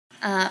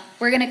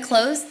We're going to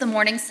close the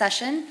morning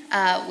session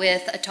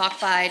with a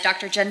talk by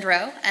Dr.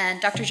 Gendreau, and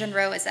Dr.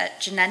 Gendreau is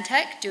at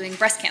Genentech doing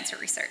breast cancer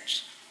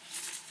research.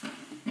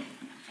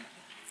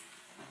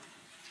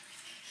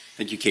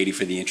 Thank you, Katie,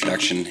 for the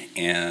introduction,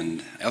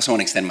 and I also want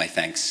to extend my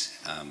thanks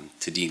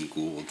to Dean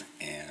Gould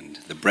and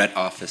the Brett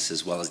office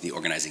as well as the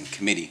organizing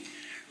committee,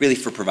 really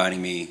for providing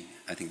me,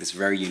 I think, this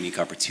very unique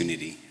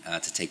opportunity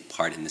to take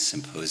part in this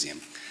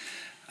symposium.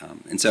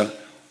 And so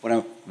what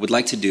I would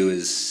like to do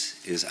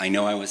is I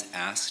know I was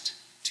asked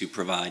to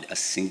provide a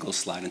single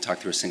slide and talk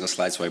through a single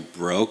slide, so I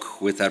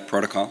broke with that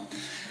protocol.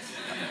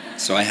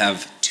 So I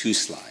have 2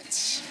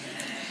 slides.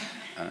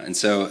 And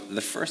so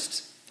the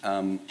first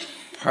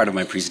part of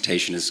my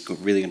presentation is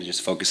really going to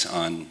just focus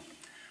on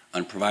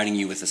providing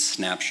you with a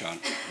snapshot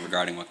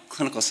regarding what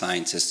clinical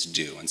scientists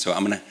do. And so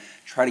I'm going to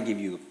try to give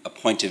you a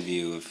point of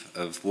view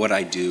of what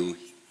I do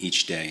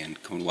each day and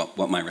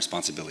what my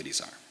responsibilities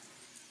are.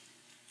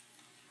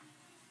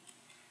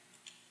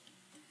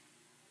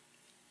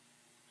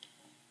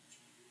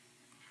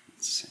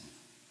 Let's see.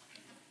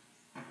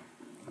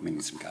 I may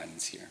need some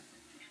guidance here.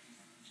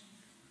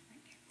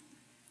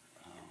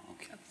 Oh,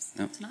 okay. Oops,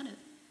 nope. That's not it.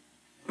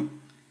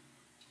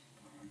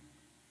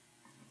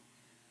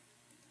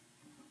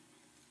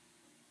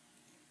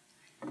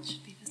 It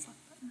should be this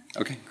button.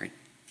 Okay, great.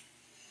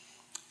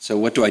 So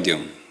what do I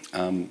do?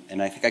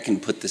 And I think I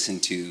can put this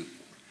into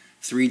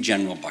 3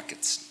 general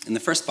buckets. And the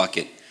first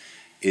bucket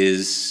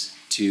is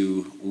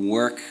to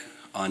work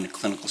on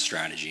clinical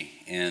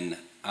strategy. And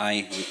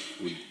I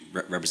would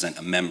represent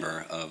a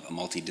member of a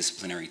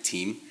multidisciplinary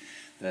team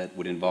that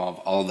would involve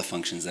all of the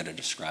functions that are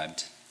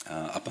described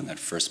up on that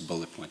first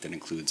bullet point that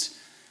includes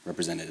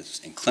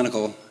representatives in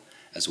clinical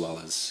as well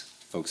as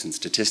folks in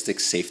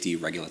statistics, safety,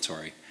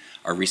 regulatory,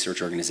 our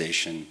research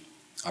organization,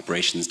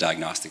 operations,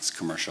 diagnostics,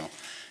 commercial,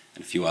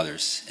 and a few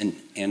others.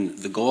 And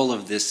the goal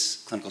of this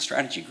clinical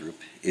strategy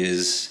group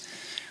is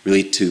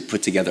really to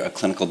put together a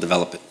clinical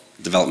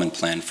development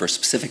plan for a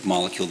specific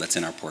molecule that's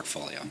in our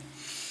portfolio.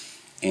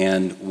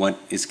 And what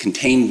is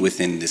contained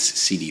within this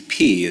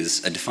CDP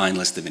is a defined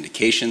list of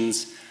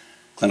indications,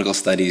 clinical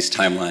studies,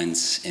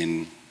 timelines,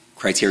 and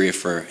criteria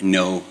for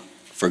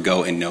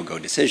go and no-go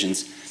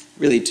decisions,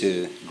 really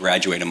to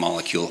graduate a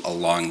molecule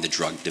along the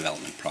drug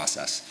development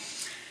process.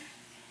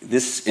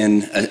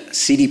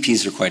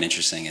 CDPs are quite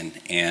interesting,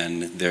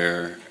 and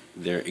they're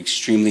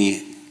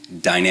extremely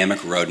dynamic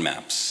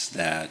roadmaps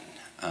that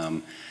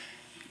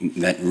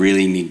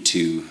really need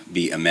to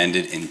be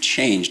amended and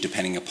changed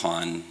depending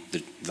upon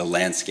the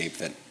landscape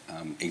that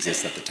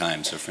exists at the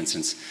time. So for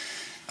instance,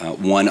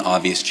 one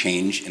obvious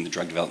change in the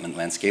drug development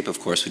landscape, of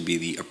course, would be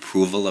the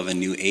approval of a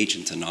new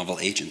agent, a novel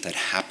agent that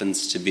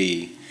happens to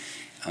be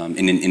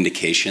in an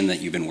indication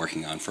that you've been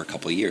working on for a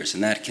couple of years.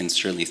 And that can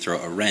certainly throw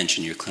a wrench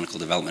in your clinical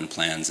development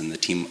plans, and the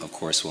team, of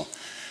course, will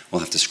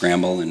have to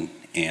scramble and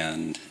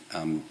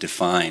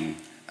define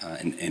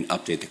and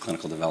update the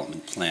clinical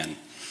development plan.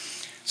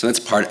 So that's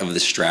part of the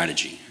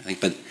strategy.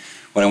 But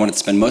what I wanted to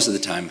spend most of the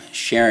time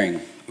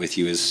sharing with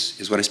you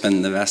is what I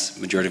spend the vast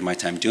majority of my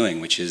time doing,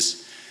 which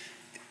is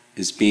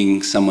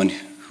being someone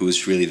who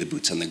is really the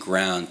boots on the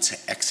ground to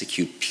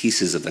execute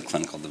pieces of the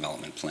clinical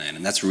development plan,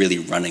 and that's really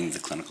running the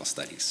clinical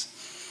studies.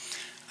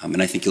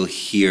 And I think you'll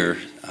hear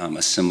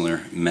a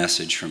similar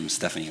message from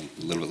Stephanie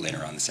a little bit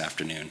later on this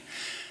afternoon.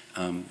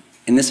 And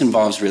this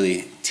involves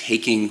really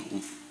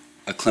taking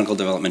a clinical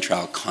development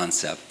trial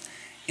concept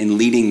and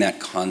leading that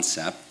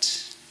concept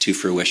to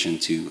fruition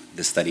to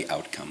the study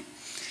outcome.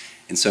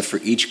 And so for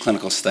each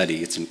clinical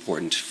study, it's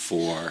important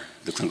for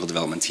the clinical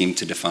development team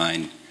to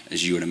define,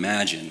 as you would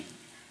imagine,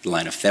 the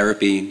line of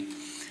therapy,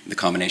 the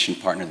combination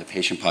partner, the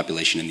patient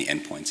population, and the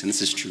endpoints. And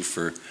this is true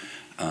for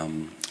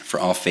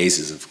all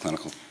phases of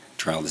clinical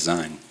trial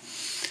design.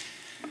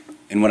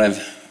 And what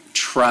I've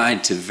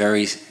tried to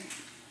very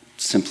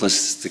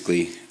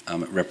simplistically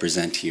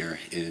represent here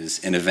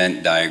is an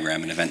event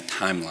diagram, an event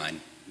timeline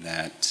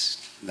that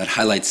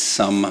highlights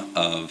some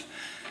of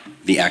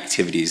the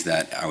activities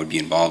that I would be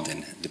involved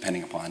in,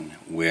 depending upon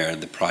where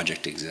the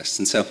project exists.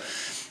 And so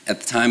at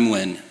the time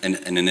when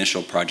an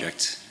initial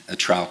project, a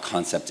trial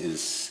concept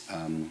is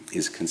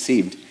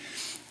conceived,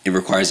 it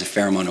requires a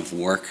fair amount of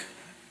work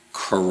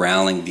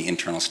corralling the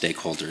internal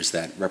stakeholders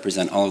that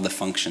represent all of the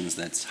functions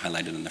that's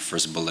highlighted in the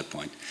first bullet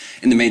point.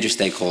 And the major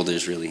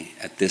stakeholders really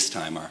at this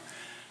time are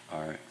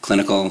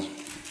clinical,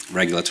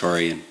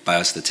 regulatory, and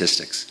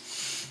biostatistics,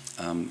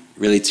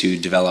 really to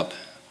develop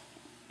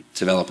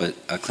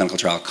a clinical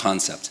trial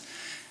concept.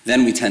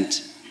 Then we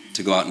tend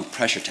to go out and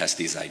pressure test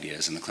these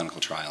ideas in the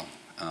clinical trial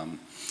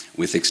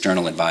with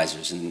external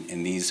advisors.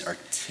 And these are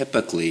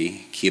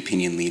typically key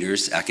opinion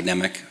leaders,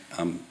 academic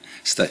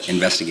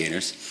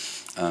investigators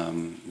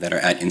that are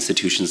at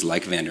institutions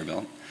like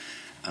Vanderbilt,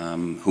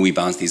 who we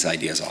bounce these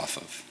ideas off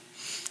of.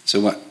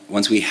 So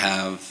once we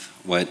have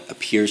what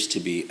appears to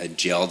be a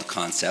gelled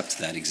concept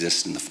that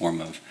exists in the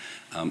form of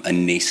a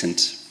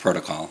nascent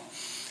protocol,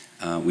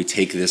 we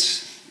take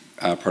this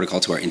protocol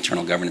to our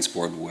internal governance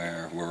board,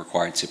 where we're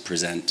required to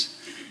present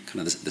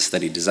kind of the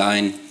study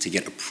design, to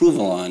get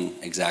approval on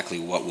exactly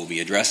what we'll be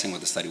addressing,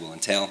 what the study will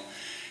entail.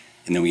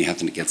 And then we have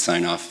to get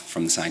sign-off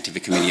from the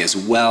scientific committee, as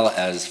well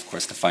as, of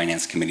course, the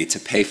finance committee to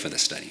pay for the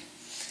study.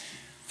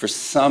 For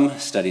some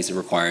studies, it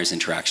requires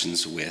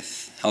interactions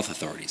with health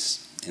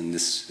authorities. And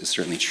this is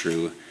certainly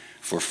true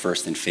for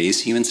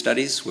first-in-phase human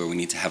studies, where we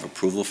need to have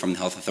approval from the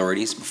health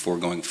authorities before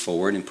going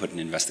forward and put an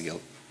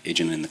investigative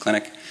agent in the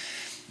clinic.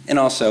 And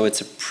also,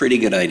 it's a pretty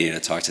good idea to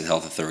talk to the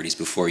health authorities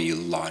before you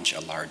launch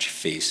a large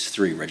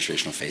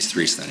registrational phase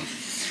 3 study.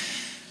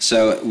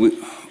 So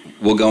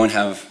we'll go and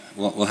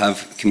we'll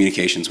have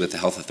communications with the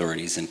health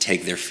authorities and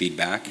take their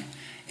feedback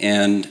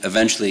and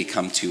eventually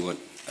come to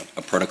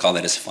a protocol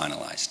that is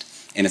finalized.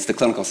 And it's the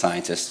clinical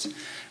scientist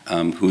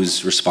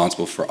who's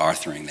responsible for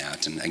authoring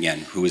that, and again,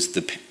 who is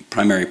the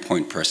primary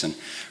point person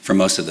for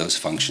most of those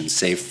functions,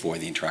 save for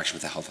the interaction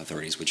with the health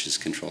authorities, which is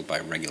controlled by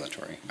our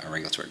regulatory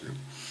group.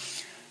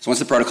 So once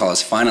the protocol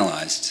is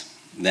finalized,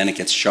 then it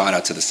gets shot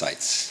out to the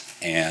sites,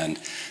 and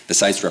the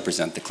sites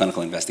represent the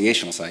clinical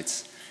investigational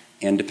sites.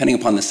 And depending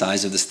upon the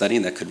size of the study,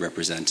 that could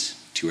represent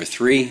 2 or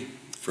 3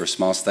 for a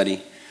small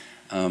study.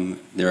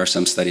 There are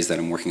some studies that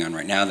I'm working on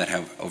right now that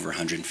have over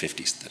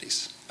 150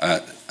 studies,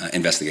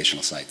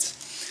 investigational sites.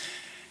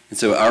 And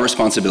so our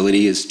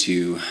responsibility is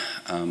to,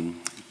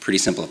 pretty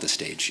simple at this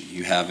stage.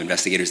 You have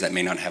investigators that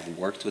may not have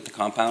worked with the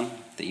compound,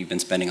 that you've been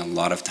spending a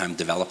lot of time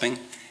developing,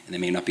 and they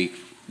may not be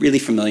really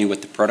familiar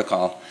with the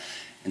protocol.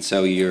 And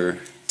so you're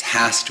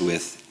tasked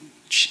with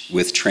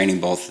training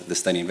both the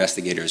study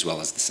investigator as well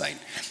as the site.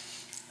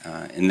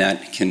 And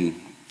that can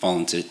fall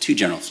into 2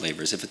 general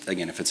flavors. If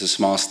it's a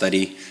small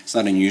study, it's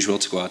not unusual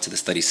to go out to the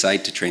study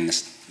site to train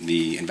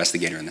the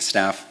investigator and the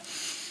staff.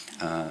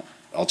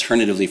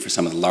 Alternatively, for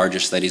some of the larger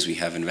studies, we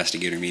have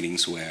investigator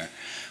meetings where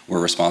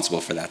we're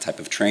responsible for that type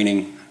of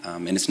training.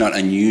 And it's not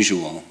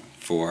unusual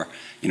for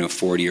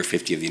 40 or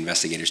 50 of the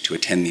investigators to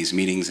attend these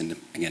meetings. And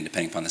again,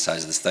 depending upon the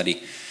size of the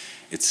study,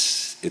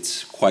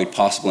 it's quite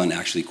possible and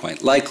actually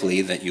quite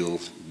likely that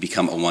you'll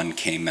become a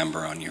 1K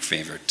member on your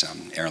favorite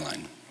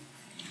airline.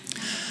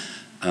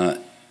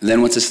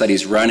 Then once the study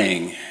is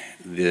running,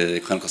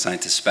 the clinical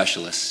scientist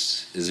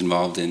specialist is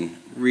involved in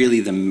really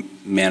the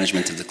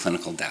management of the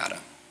clinical data.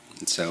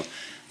 And so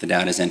the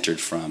data is entered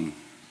from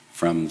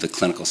the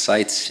clinical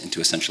sites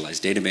into a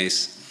centralized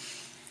database.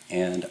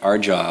 And our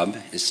job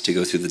is to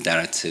go through the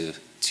data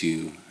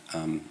to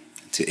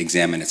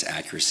examine its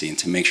accuracy and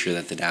to make sure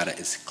that the data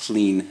is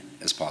clean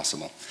as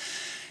possible.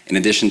 In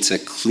addition to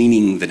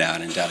cleaning the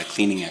data and data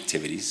cleaning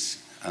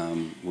activities,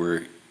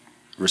 we're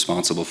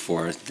responsible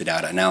for the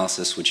data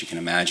analysis, which you can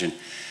imagine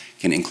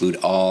can include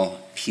all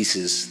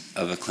pieces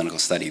of a clinical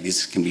study.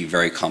 These can be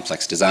very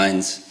complex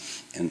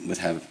designs and would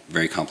have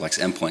very complex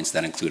endpoints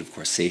that include, of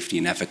course, safety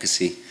and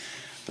efficacy,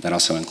 but that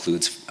also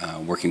includes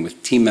working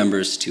with team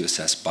members to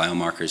assess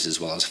biomarkers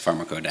as well as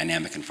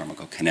pharmacodynamic and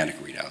pharmacokinetic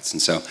readouts.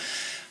 And so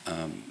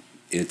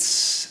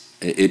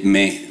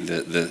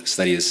the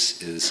study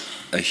is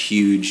a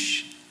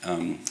huge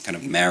kind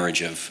of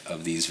marriage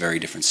of these very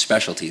different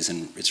specialties,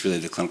 and it's really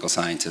the clinical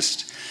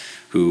scientist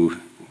who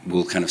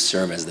will kind of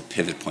serve as the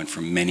pivot point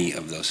for many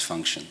of those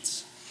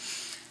functions.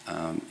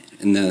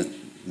 And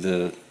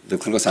the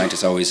clinical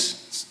scientist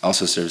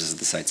also serves as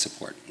the site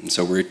support. And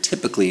so we're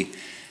typically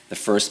the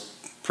first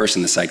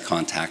person the site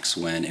contacts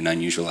when an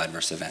unusual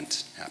adverse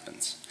event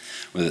happens.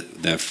 We're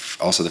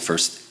also the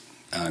first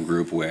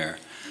group where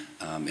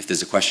if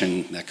there's a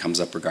question that comes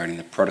up regarding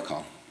the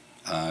protocol,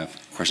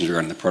 questions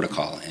regarding the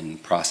protocol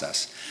and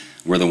process,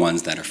 we're the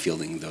ones that are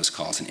fielding those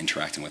calls and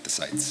interacting with the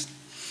sites.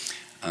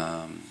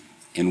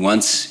 And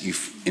once you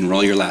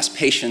enroll your last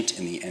patient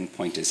and the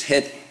endpoint is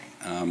hit,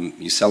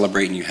 you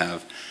celebrate and you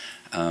have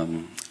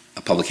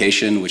a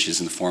publication, which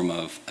is in the form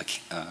of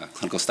a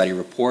clinical study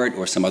report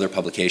or some other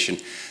publication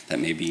that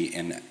may be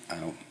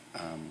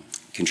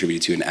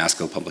contributed to an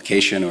ASCO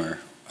publication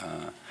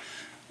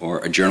or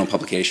a journal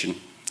publication.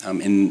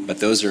 But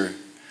those are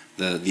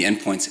the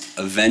endpoints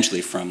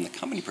eventually from the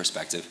company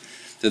perspective.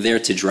 They're there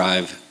to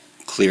drive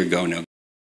clear go, no